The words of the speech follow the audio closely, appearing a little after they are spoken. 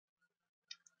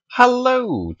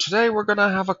Hello! Today we're going to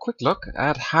have a quick look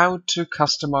at how to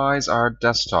customize our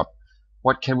desktop.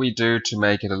 What can we do to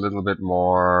make it a little bit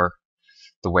more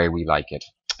the way we like it?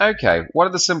 Okay, one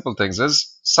of the simple things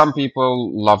is some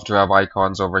people love to have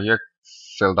icons over here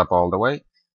filled up all the way.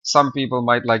 Some people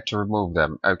might like to remove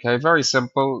them. Okay, very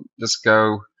simple. Just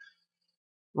go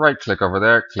right click over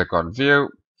there, click on View,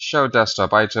 Show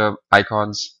Desktop Item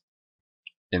Icons.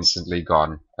 Instantly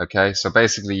gone. Okay, so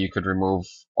basically you could remove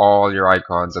all your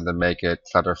icons and then make it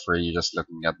clutter free just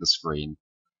looking at the screen.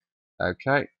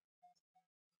 Okay,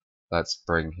 let's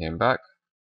bring him back.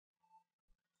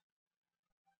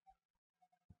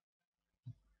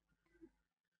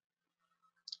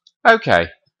 Okay,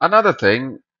 another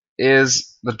thing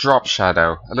is the drop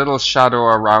shadow, a little shadow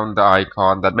around the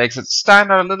icon that makes it stand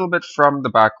out a little bit from the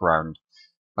background.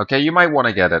 Okay, you might want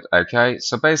to get it. Okay,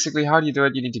 so basically how do you do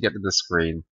it? You need to get to the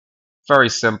screen. Very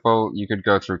simple. You could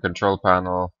go through Control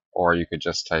Panel, or you could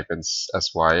just type in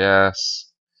sys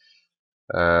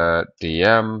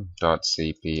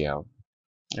dm.cpl.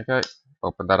 Okay,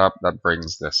 open that up. That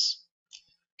brings this.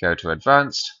 Go to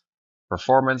Advanced.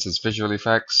 Performance is Visual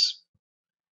Effects.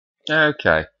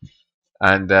 Okay,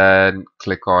 and then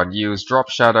click on Use Drop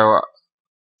Shadow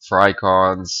for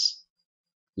icons,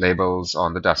 labels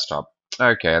on the desktop.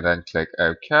 Okay, then click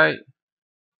OK.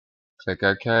 Click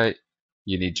OK.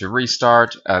 You need to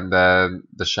restart, and then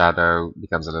the shadow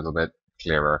becomes a little bit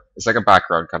clearer. It's like a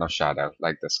background kind of shadow,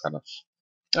 like this kind of.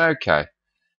 Okay.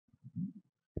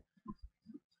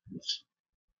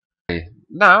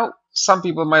 Now, some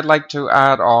people might like to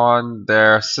add on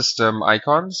their system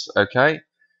icons. Okay.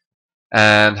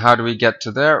 And how do we get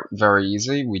to there? Very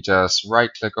easy. We just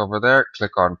right click over there,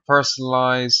 click on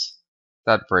Personalize.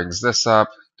 That brings this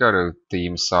up. Go to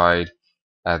Theme side,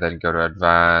 and then go to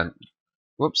Advanced.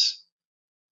 Whoops.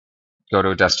 Go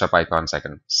to Desktop Icon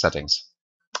Settings.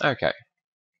 Okay.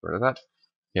 Rid of that.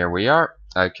 Here we are.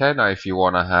 Okay, now if you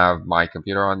want to have my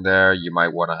computer on there, you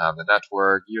might want to have the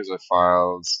network, user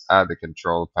files, add the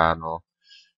control panel.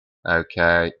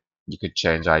 Okay, you could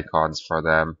change icons for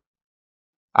them.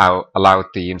 Allow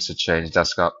themes to change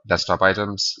desktop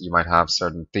items. You might have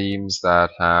certain themes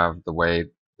that have the way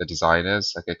the design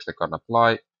is. Okay, click on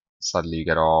apply. Suddenly you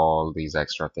get all these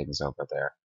extra things over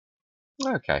there.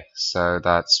 Okay, so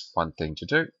that's one thing to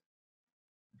do.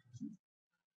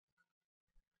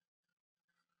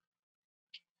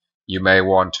 You may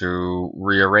want to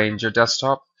rearrange your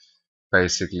desktop.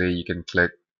 Basically, you can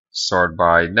click sort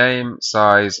by name,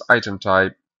 size, item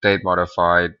type, date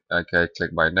modified. Okay,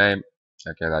 click by name.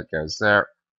 Okay, that goes there.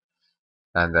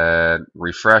 And then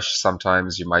refresh.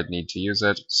 Sometimes you might need to use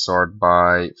it. Sort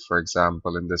by, for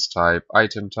example, in this type,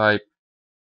 item type.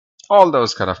 All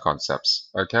those kind of concepts.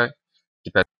 Okay.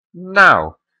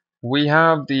 Now, we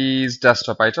have these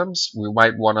desktop items. We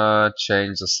might want to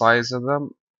change the size of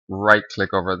them. Right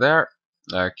click over there.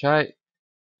 Okay.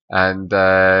 And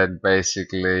then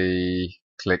basically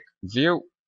click view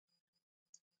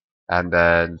and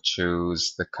then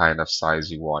choose the kind of size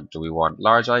you want. Do we want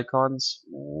large icons?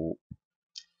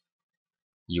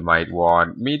 You might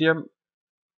want medium,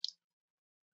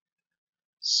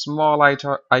 small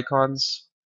icons,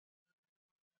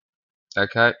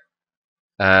 okay,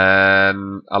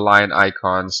 and align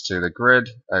icons to the grid,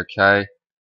 okay.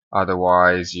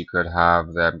 Otherwise, you could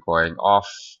have them going off,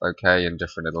 okay, in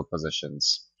different little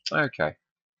positions, okay.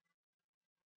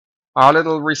 Our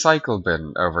little recycle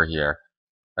bin over here.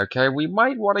 Okay, we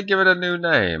might want to give it a new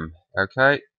name.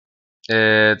 Okay,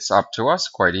 it's up to us,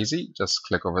 quite easy. Just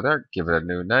click over there, give it a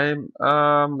new name.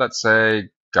 Let's say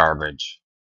garbage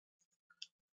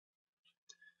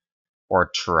or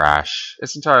trash.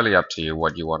 It's entirely up to you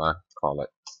what you want to call it.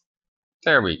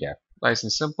 There we go. Nice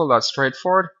and simple, that's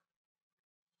straightforward.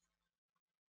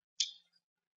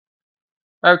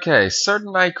 Okay,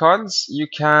 certain icons, you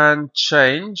can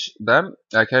change them.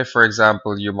 Okay, for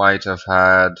example, you might have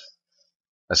had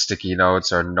a sticky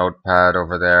notes or notepad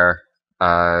over there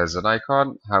as an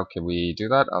icon. How can we do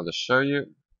that? I'll just show you.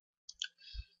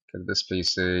 Go to this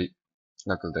PC,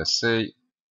 look at this C.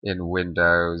 In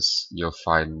Windows, you'll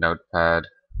find Notepad.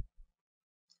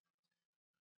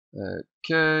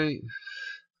 Okay,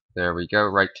 there we go.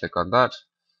 Right click on that.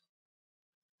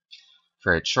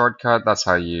 Create shortcut. That's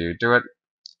how you do it.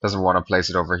 Doesn't want to place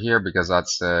it over here because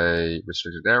that's a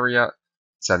restricted area.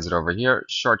 Sends it over here.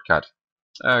 Shortcut.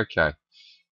 Okay.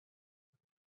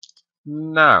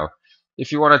 Now,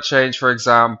 if you want to change, for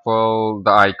example,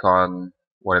 the icon,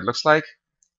 what it looks like,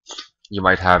 you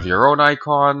might have your own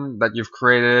icon that you've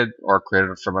created or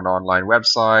created from an online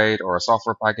website or a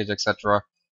software package, etc.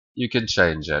 You can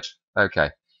change it.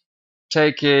 Okay.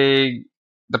 Taking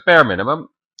the bare minimum,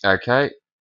 okay,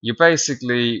 you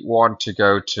basically want to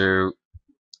go to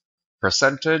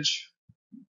percentage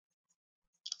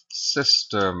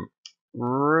system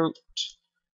root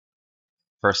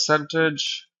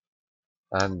percentage,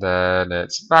 and then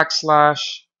it's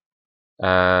backslash,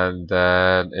 and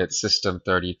then it's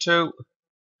system32,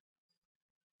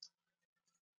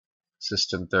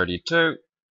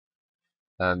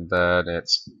 and then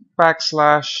it's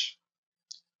backslash,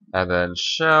 and then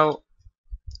shell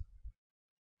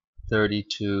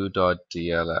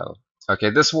 32.dll. Okay,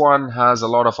 this one has a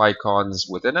lot of icons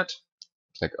within it.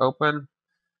 Click open,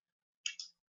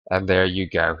 and there you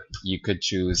go. You could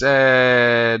choose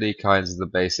any kinds of the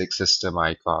basic system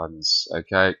icons.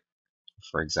 Okay,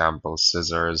 for example,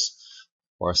 scissors,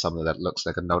 or something that looks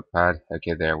like a notepad.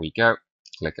 Okay, there we go.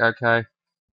 Click OK,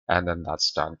 and then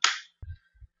that's done.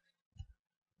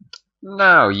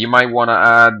 Now, you might want to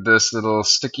add this little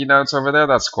sticky notes over there.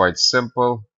 That's quite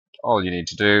simple. All you need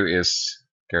to do is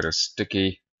go to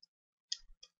sticky,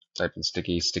 type in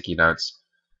sticky notes,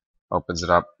 opens it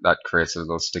up. That creates a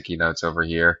little sticky notes over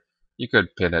here. You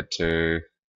could pin it to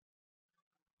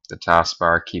the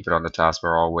taskbar, keep it on the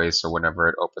taskbar always, so whenever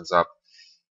it opens up,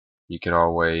 you can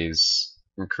always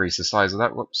increase the size of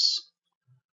that. Whoops.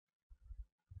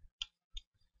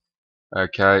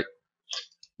 Okay.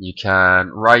 You can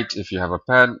write if you have a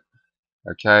pen.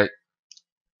 Okay.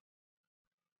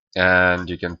 And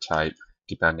you can type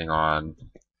depending on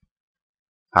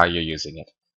how you're using it.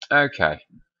 Okay.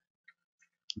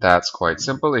 That's quite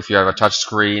simple. If you have a touch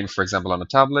screen, for example, on a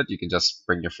tablet, you can just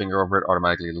bring your finger over it.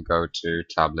 Automatically, it'll go to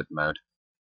tablet mode.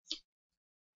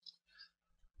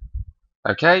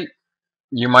 Okay.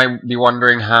 You might be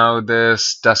wondering how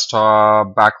this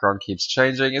desktop background keeps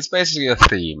changing. It's basically a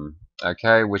theme,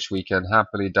 okay, which we can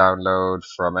happily download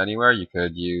from anywhere. You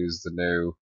could use the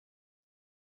new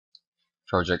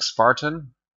Project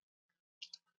Spartan.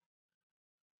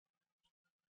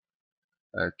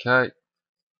 Okay.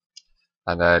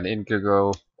 And then in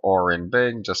Google or in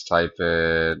Bing, just type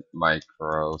in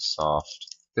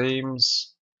Microsoft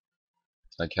Themes.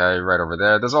 Okay, right over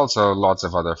there. There's also lots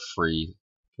of other free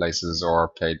places or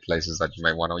paid places that you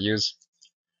might want to use.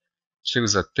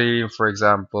 Choose a theme, for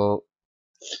example,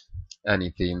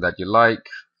 any theme that you like.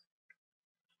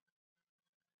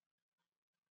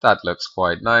 That looks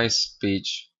quite nice.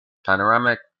 Beach,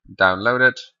 panoramic, download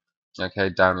it. Okay,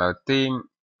 download theme.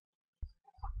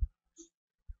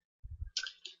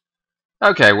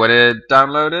 Okay, when it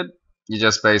downloaded, you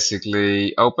just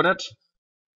basically open it.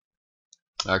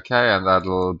 Okay, and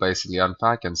that'll basically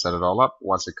unpack and set it all up.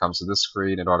 Once it comes to this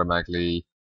screen, it automatically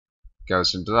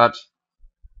goes into that.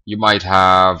 You might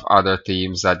have other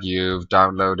themes that you've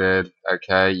downloaded.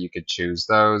 Okay, you could choose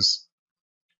those.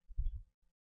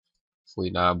 If we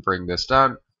now bring this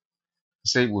down,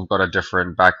 see, we've got a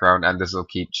different background, and this will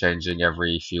keep changing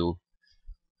every few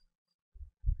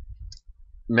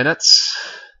minutes.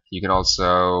 You can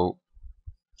also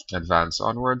advance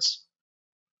onwards.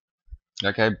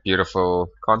 Okay,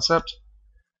 beautiful concept.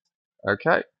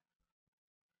 Okay.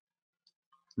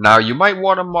 Now you might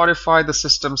want to modify the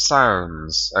system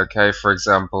sounds. Okay, for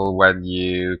example, when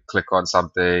you click on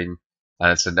something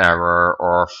and it's an error,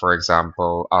 or for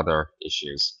example, other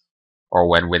issues, or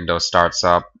when Windows starts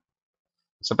up.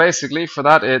 So basically for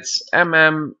that it's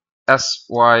mmsys.cpl.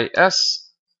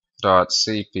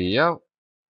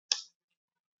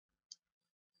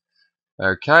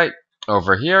 Okay,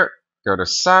 over here, go to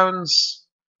sounds,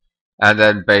 and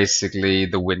then basically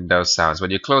the Windows sounds. When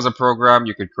you close a program,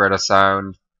 you could create a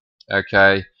sound.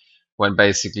 Okay, when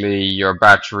basically your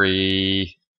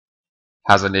battery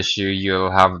has an issue, you'll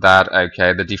have that.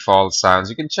 Okay, the default sounds,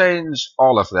 you can change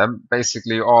all of them.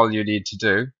 Basically, all you need to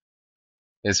do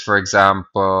is, for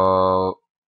example,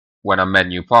 when a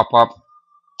menu pop-up,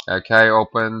 okay,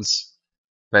 opens,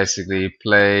 basically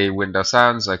play Windows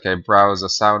sounds. Okay, browse a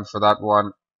sound for that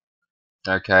one.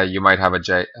 Okay, you might have a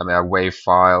WAV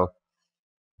file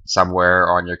somewhere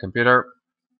on your computer.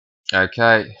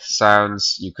 Okay,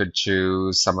 sounds, you could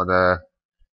choose some of the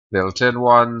built-in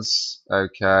ones.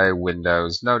 Okay,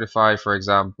 Windows Notify, for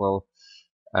example,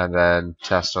 and then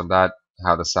test on that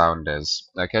how the sound is.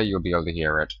 Okay, you'll be able to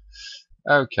hear it.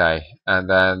 Okay, and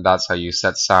then that's how you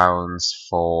set sounds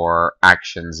for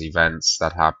actions, events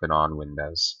that happen on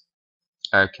Windows.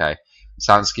 Okay,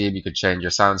 sound scheme, you could change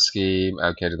your sound scheme,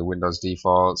 okay, to the Windows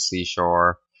default,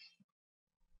 C-Shore,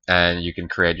 and you can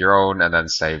create your own and then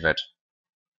save it.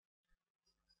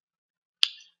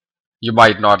 You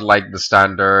might not like the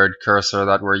standard cursor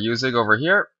that we're using over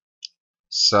here,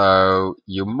 so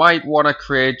you might want to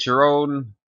create your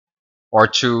own or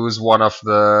choose one of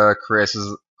the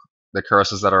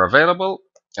cursors that are available.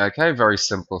 Okay, very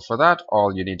simple for that.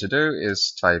 All you need to do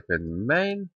is type in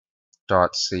main.cpl.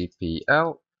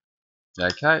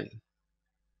 Okay,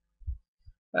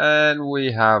 and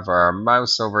we have our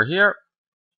mouse over here.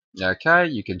 Okay,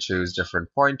 you can choose different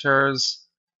pointers.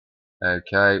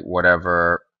 Okay,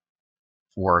 whatever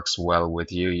works well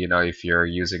with you. You know, if you're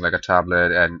using like a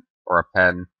tablet and or a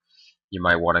pen, you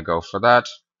might want to go for that.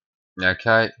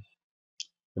 Okay,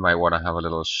 you might want to have a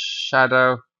little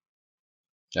shadow.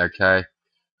 Okay,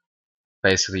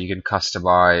 basically you can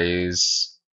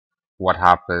customize what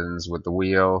happens with the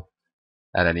wheel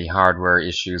and any hardware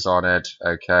issues on it.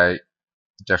 Okay,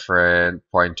 different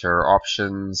pointer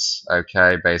options.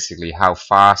 Okay, basically how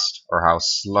fast or how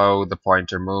slow the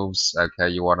pointer moves. Okay,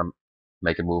 you want to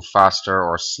make it move faster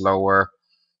or slower.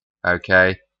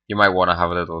 Okay, you might want to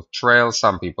have a little trail.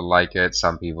 Some people like it,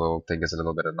 some people think it's a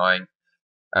little bit annoying.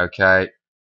 Okay,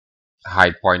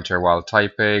 hide pointer while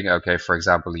typing. Okay, for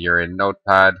example, you're in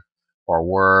Notepad or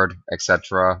Word,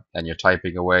 etc., and you're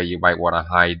typing away, you might want to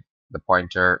hide the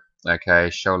pointer. Okay,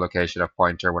 show location of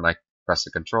pointer when I press the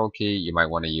control key, you might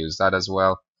want to use that as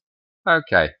well.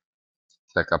 Okay,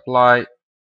 click apply.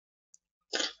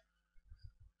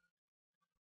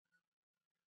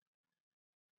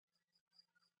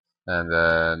 And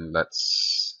then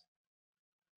let's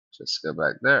just go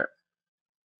back there.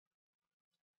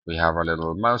 We have our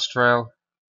little mouse trail.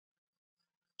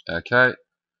 Okay,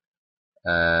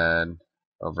 and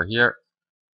over here,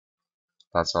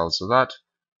 that's also that.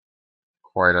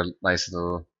 Quite a nice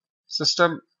little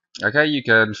system. Okay, you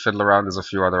can fiddle around. There's a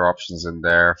few other options in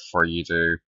there for you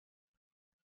to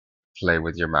play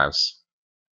with your mouse.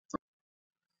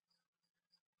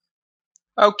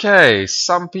 Okay,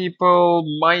 some people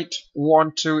might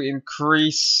want to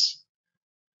increase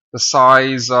the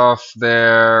size of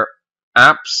their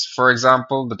apps. For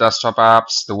example, the desktop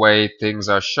apps, the way things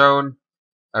are shown.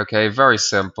 Okay, very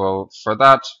simple. For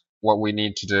that, what we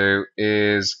need to do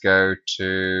is go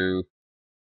to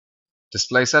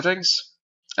display settings.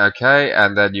 Okay,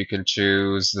 and then you can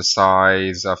choose the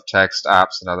size of text,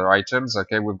 apps, and other items.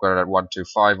 Okay, we've got it at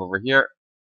 125 over here.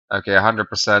 Okay,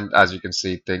 100%, as you can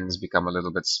see, things become a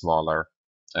little bit smaller.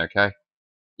 Okay,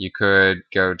 you could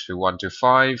go to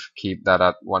 125, keep that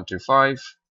at 125,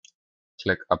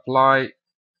 click apply.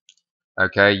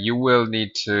 Okay, you will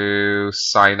need to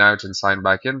sign out and sign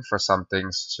back in for some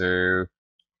things to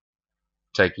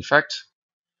take effect.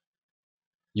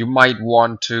 You might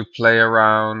want to play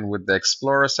around with the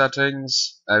Explorer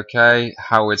settings, okay,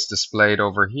 how it's displayed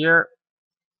over here.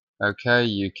 Okay,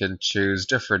 you can choose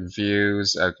different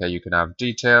views. Okay, you can have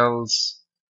details,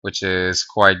 which is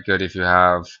quite good if you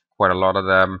have quite a lot of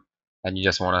them and you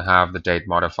just want to have the date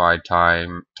modified,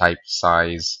 time, type,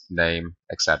 size, name,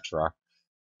 etc.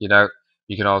 You know,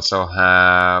 you can also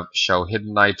have show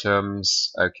hidden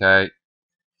items, okay,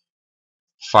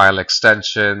 file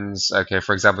extensions. Okay,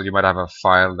 for example, you might have a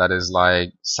file that is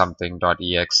like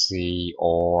something.exe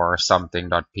or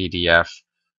something.pdf.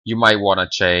 You might want to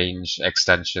change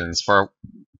extensions for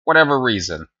whatever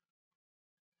reason.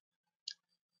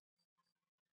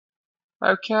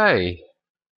 Okay,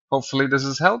 hopefully this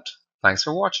has helped. Thanks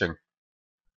for watching.